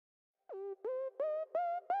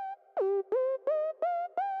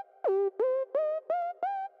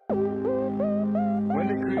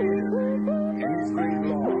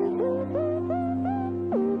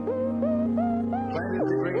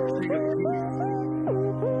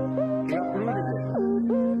He uprooted it,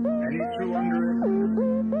 and he threw under it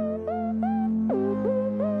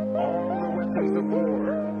all the weapons of war.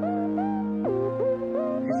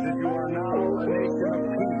 He said, you are now a nation of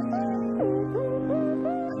peace,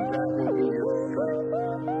 and that will be your strength.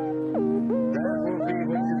 That will be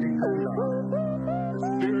what you depend on. The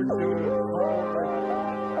spiritual power.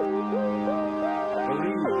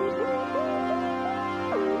 Believe.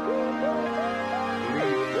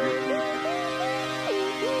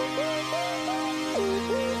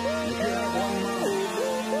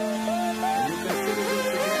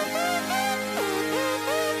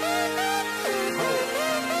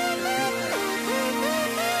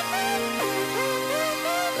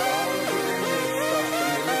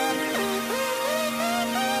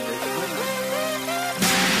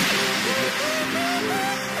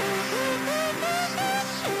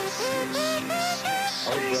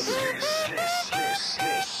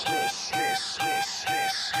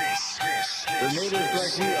 The natives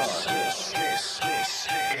like we are,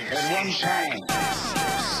 at one time,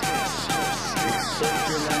 we spoke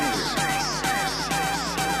your language.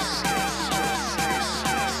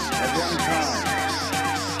 At one time,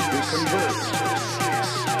 we conversed.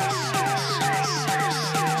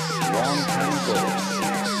 Long time ago.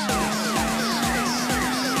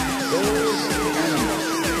 Those animals,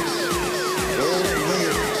 those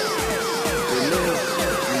wingers, they live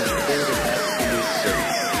in a state of absolute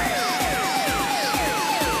safety.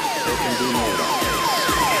 They can do no wrong.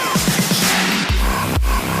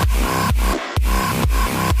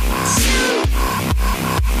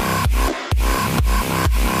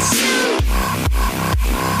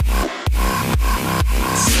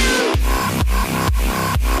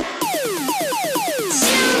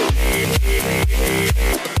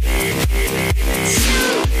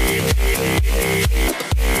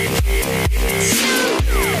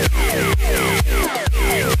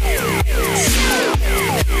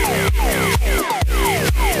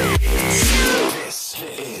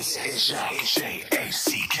 This is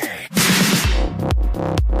J-A-C-K.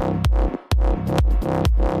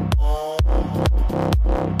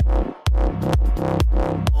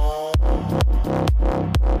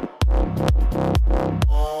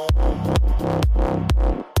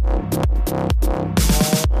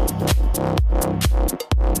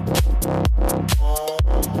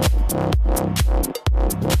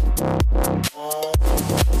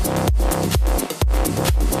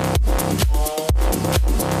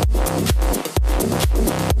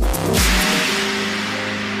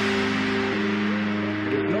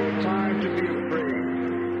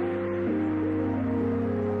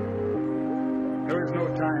 There is no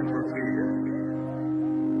time for fear.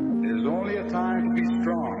 It is only a time to be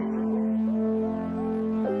strong.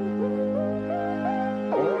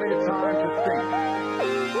 Only a time to think.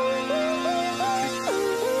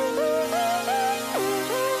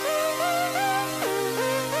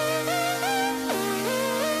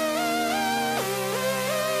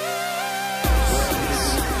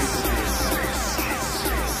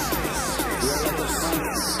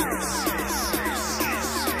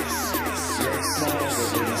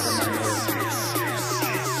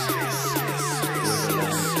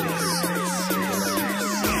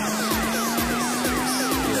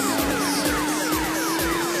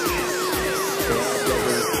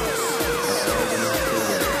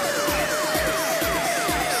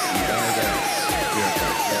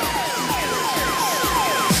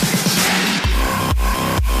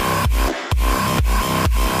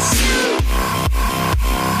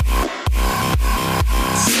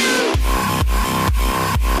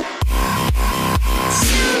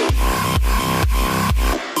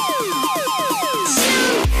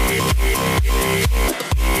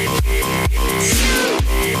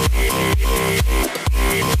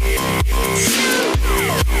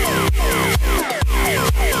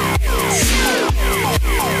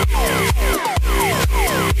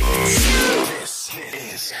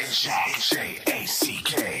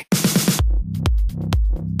 J-A-C-K.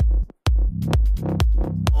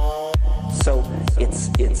 So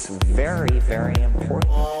it's very, very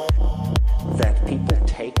important that people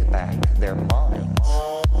take back their minds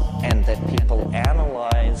and that people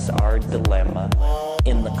analyze our dilemma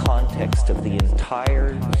in the context of the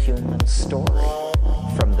entire human story,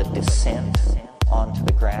 from the descent onto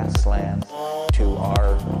the grassland to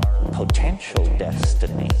our potential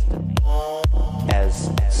destiny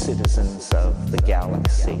as citizens of the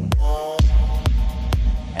galaxy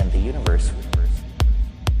and the universe.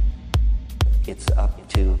 It's up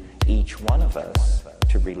to each one of us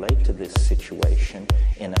to relate to this situation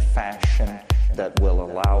in a fashion that will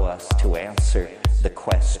allow us to answer the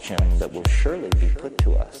question that will surely be put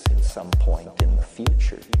to us in some point in the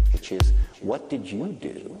future, which is, what did you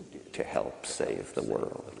do to help save the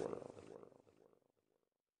world?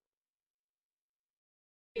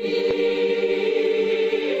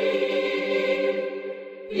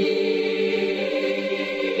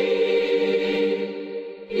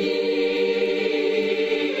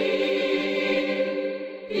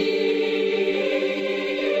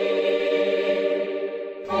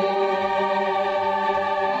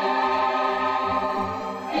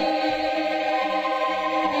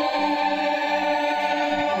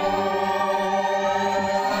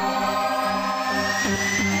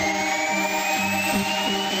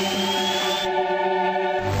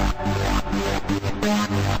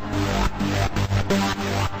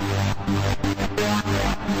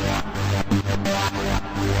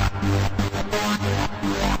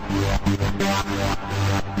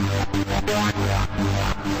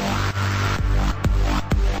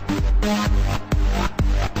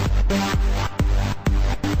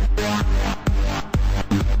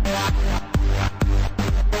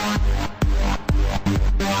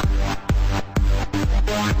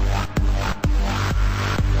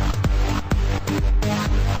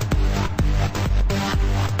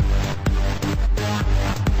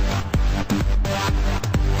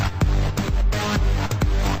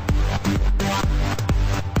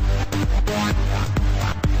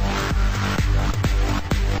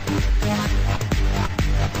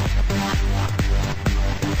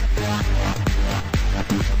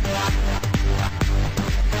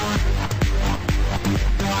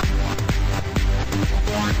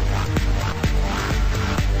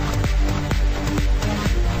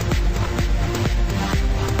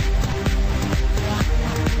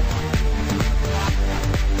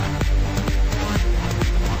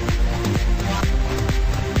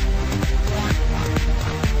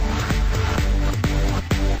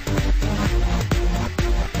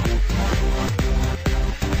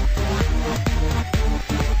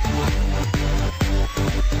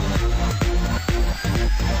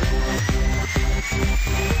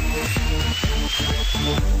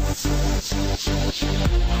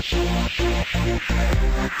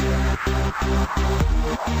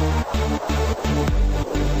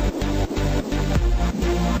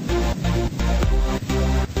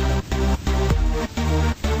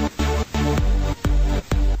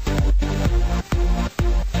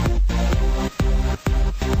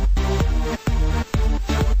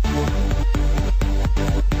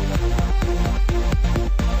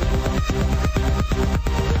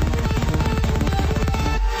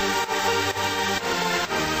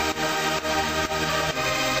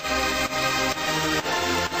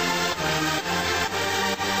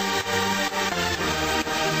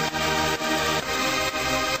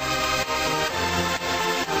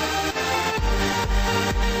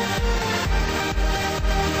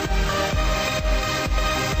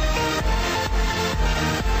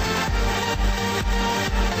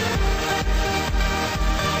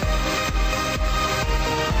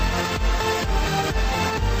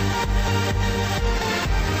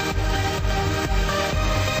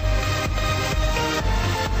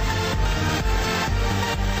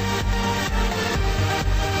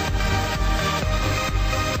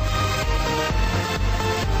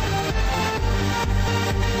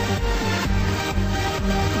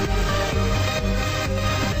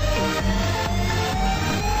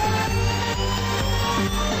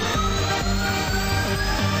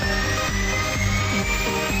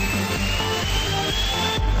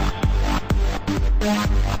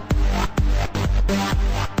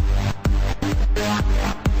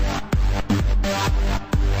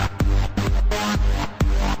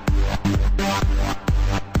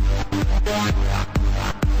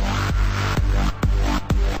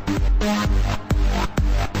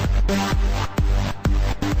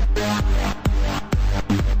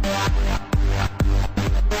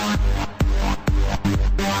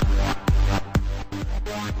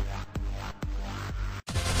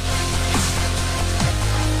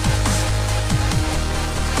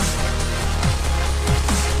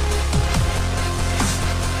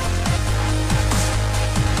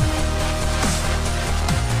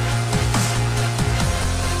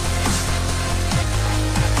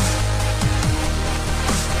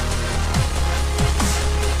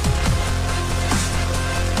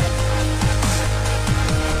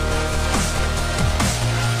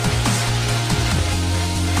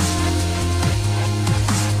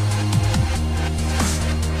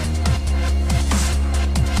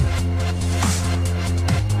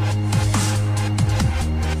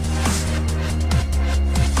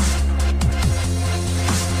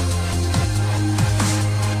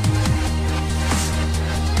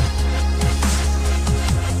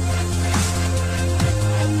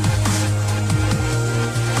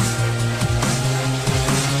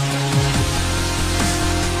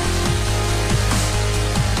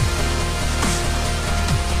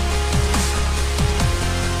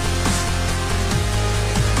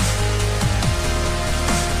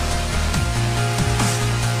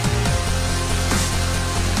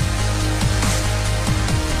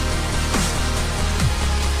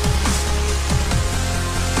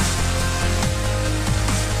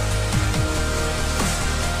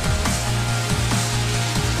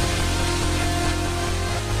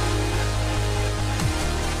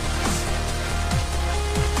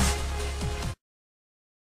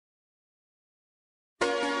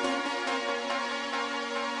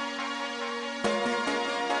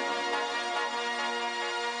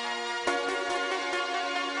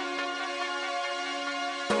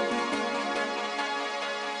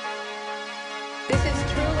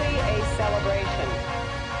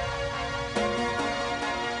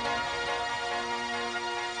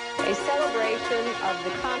 of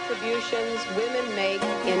the contributions women make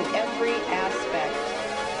in every aspect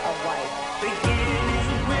of life.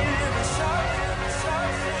 Beginning with a song,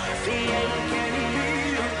 the end can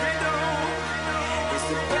be a riddle. It's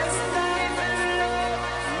the best life in love,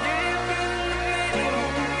 live in the middle.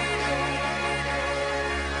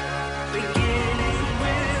 Beginning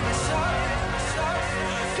with a song,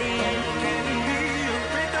 the end can be a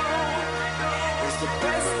riddle. It's the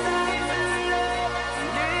best life in love,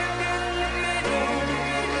 live in the middle.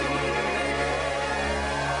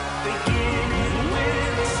 Beginning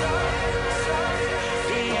with a song.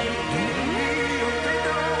 The end can be a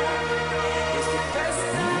riddle. It's the best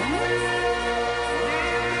time in love,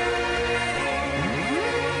 live in the middle.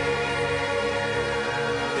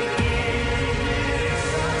 Beginning with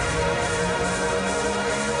a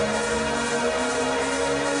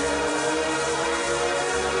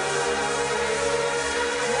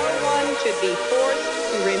No one should be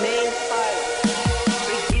forced to remain silent.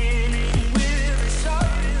 beginning with a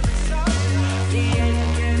song. The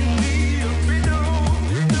end can be a riddle.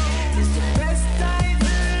 It's the best time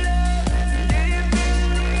in love, live in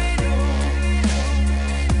the middle.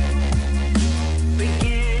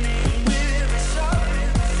 Beginning with a song.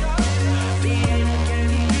 The end can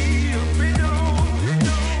be a riddle.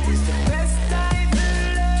 It's the best time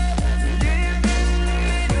in love, live in the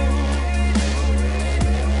middle.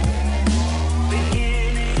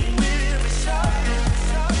 Beginning with a song.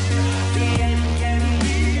 The end can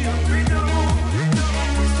be a riddle.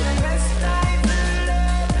 It's the best time in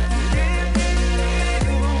love, live in the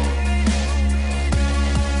middle.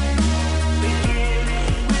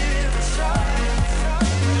 Beginning with a song.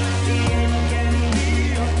 The end can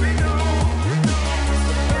be a riddle. It's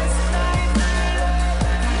the best time in love,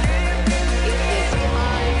 live in the It is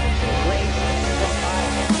time to break the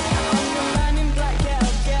silence. I'm the man in black, get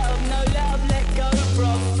up, no let up, let go,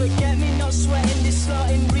 bro. Forget me not sweating, this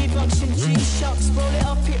slotting, Reeboks and G-Shocks. Roll it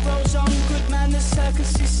up, it rolls on, good man, the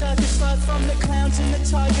circus is circus life. From the clowns and the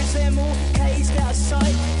tigers, them all caged out of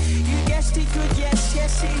sight. You guessed it good, yes,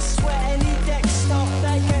 yes, it is sweat, any deck stop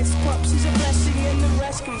that gets props is a blessing and the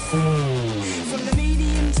rest can fall. From the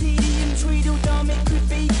medium, tedium, tweedledum, it could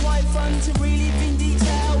be quite fun to relive in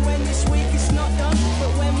detail when this week is not done.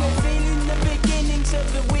 But when we're feeling the beginnings of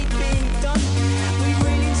the week being done, we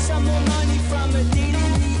reeling some more money from a deal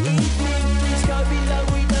in the evening. Please go below,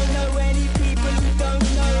 we don't know any people who don't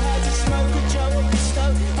know how to smoke a Joe or Pisto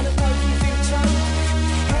on a pokey big toe.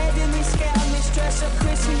 Head in this get on this dress up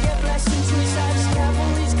Chris and get blessings to his house.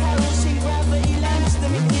 Cavalry's carols sing gravity lamps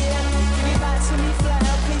them in here. Give it back to me flat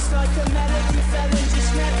out, please, like a melody felon.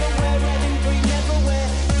 Just never wear red and green, never wear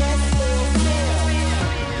death or fear.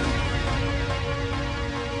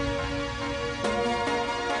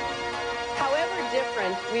 However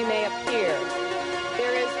different we may appear,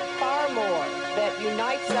 there is far more that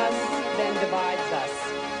unites us than divides us.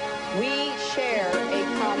 We share a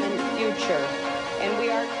common future, and we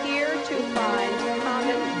are here to find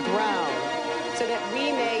common ground so that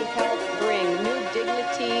we may help bring new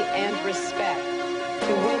dignity and respect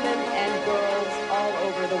to women and girls all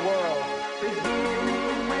over the world.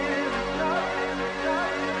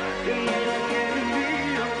 The end can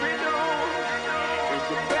be a riddle. It's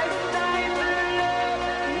the best time in love,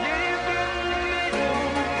 live in the middle.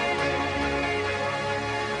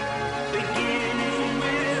 Beginning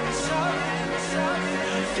with a song.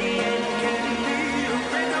 The end can be a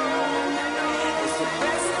riddle. It's the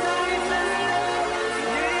best time in love,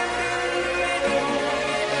 live in the middle.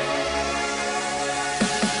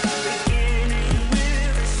 Beginning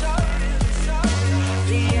with a song.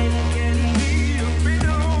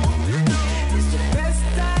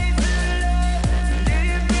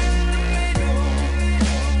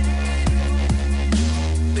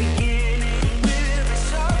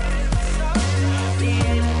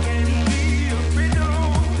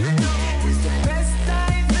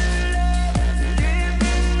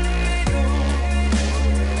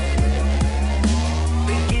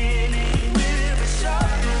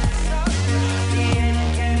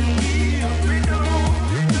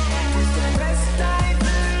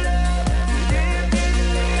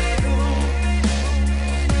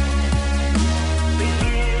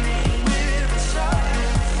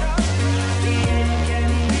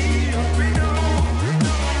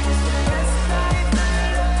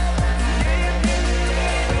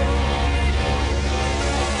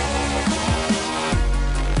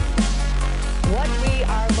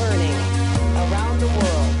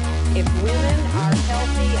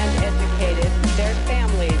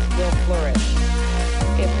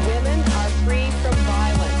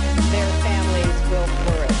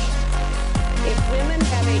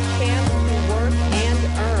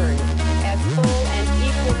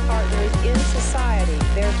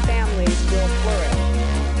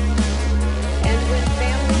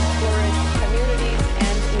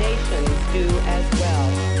 well.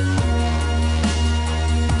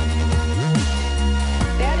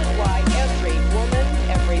 That is why every woman,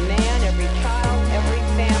 every man, every child, every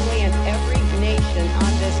family, and every nation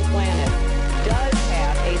on this planet does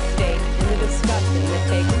have a stake in the discussion that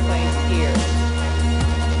takes place here.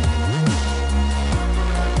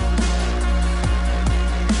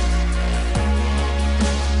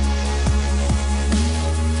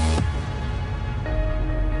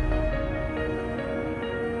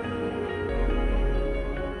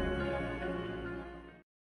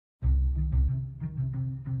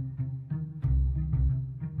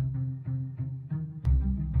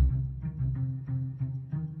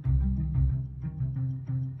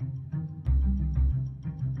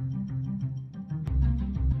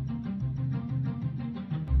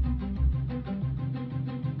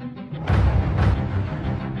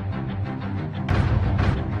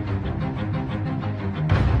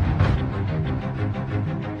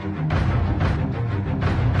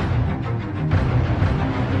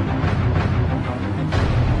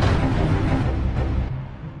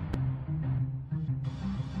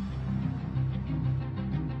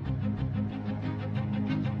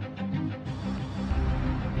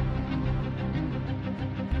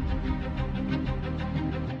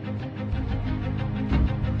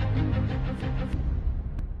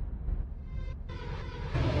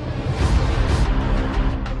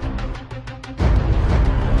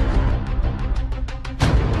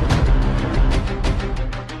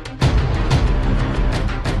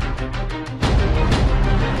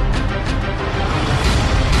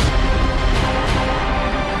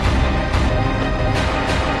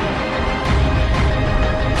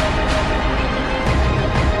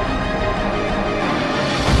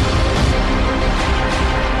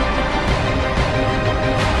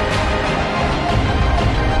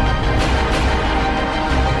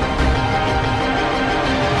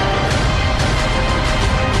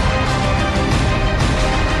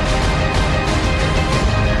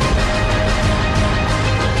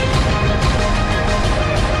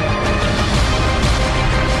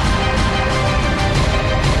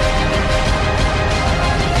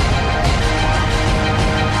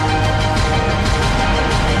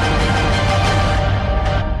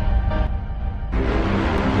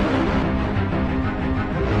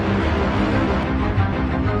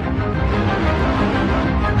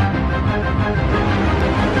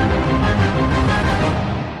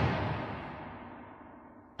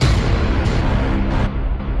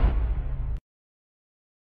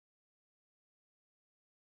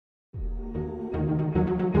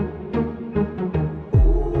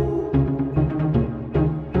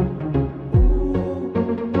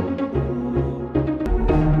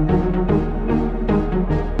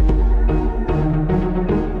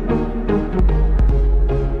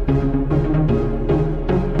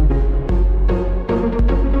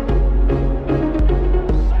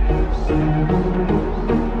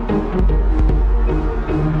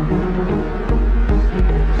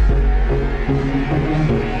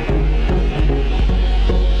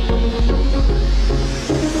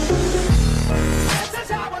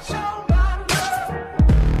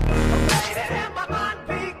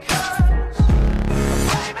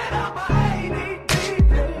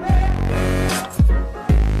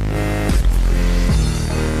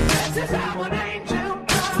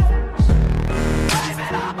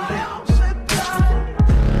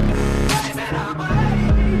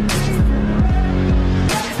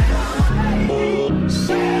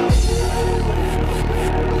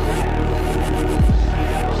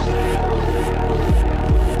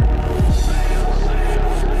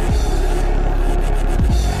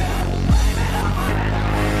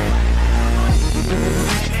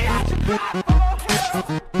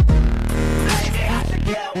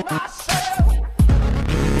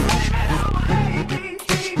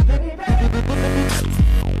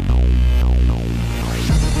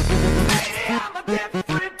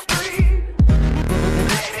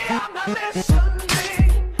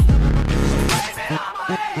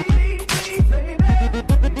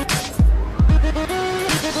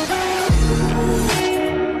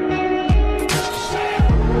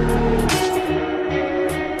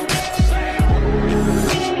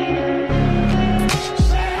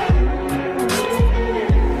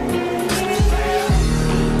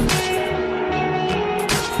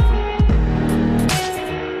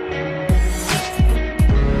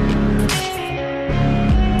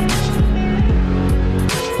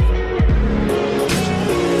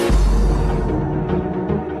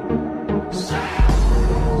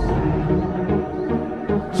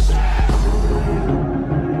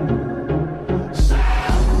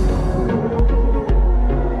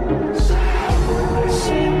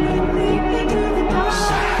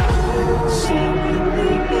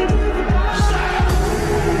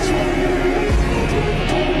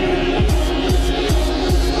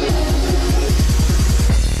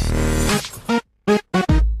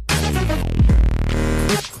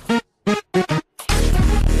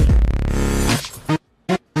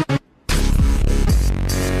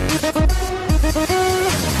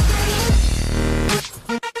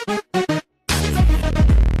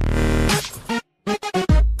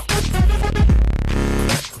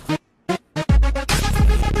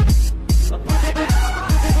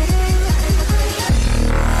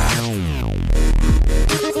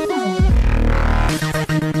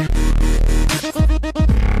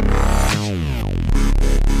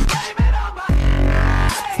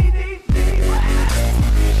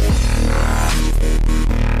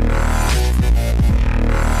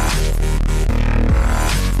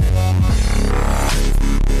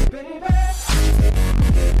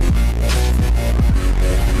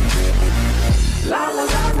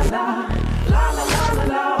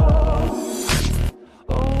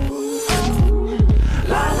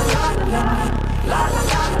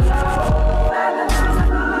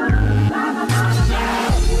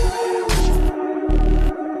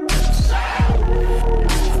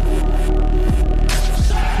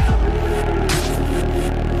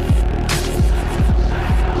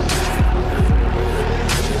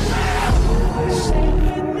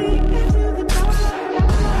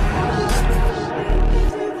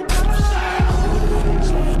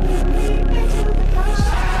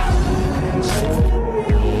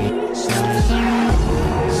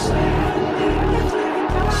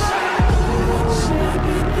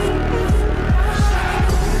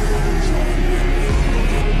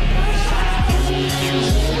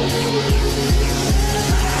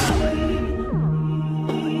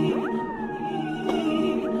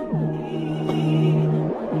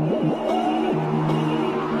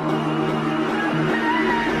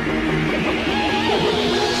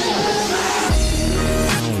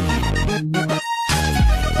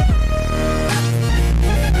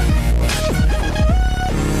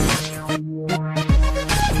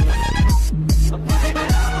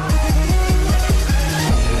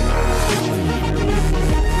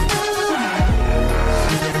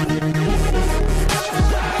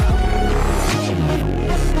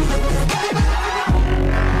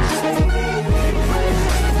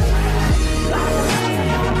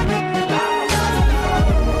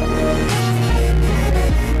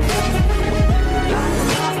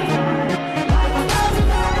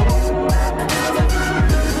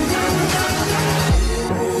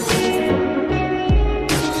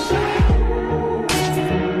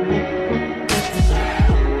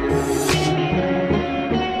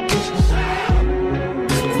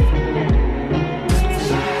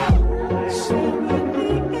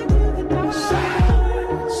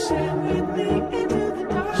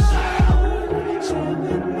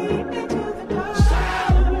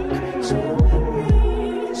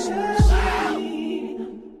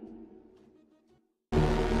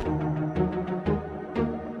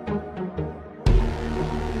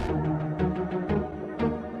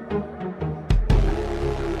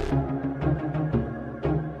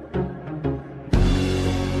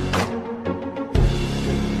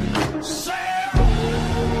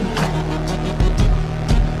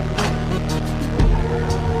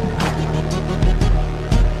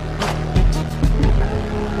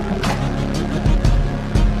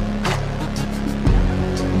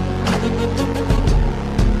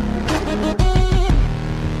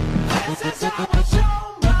 Baby,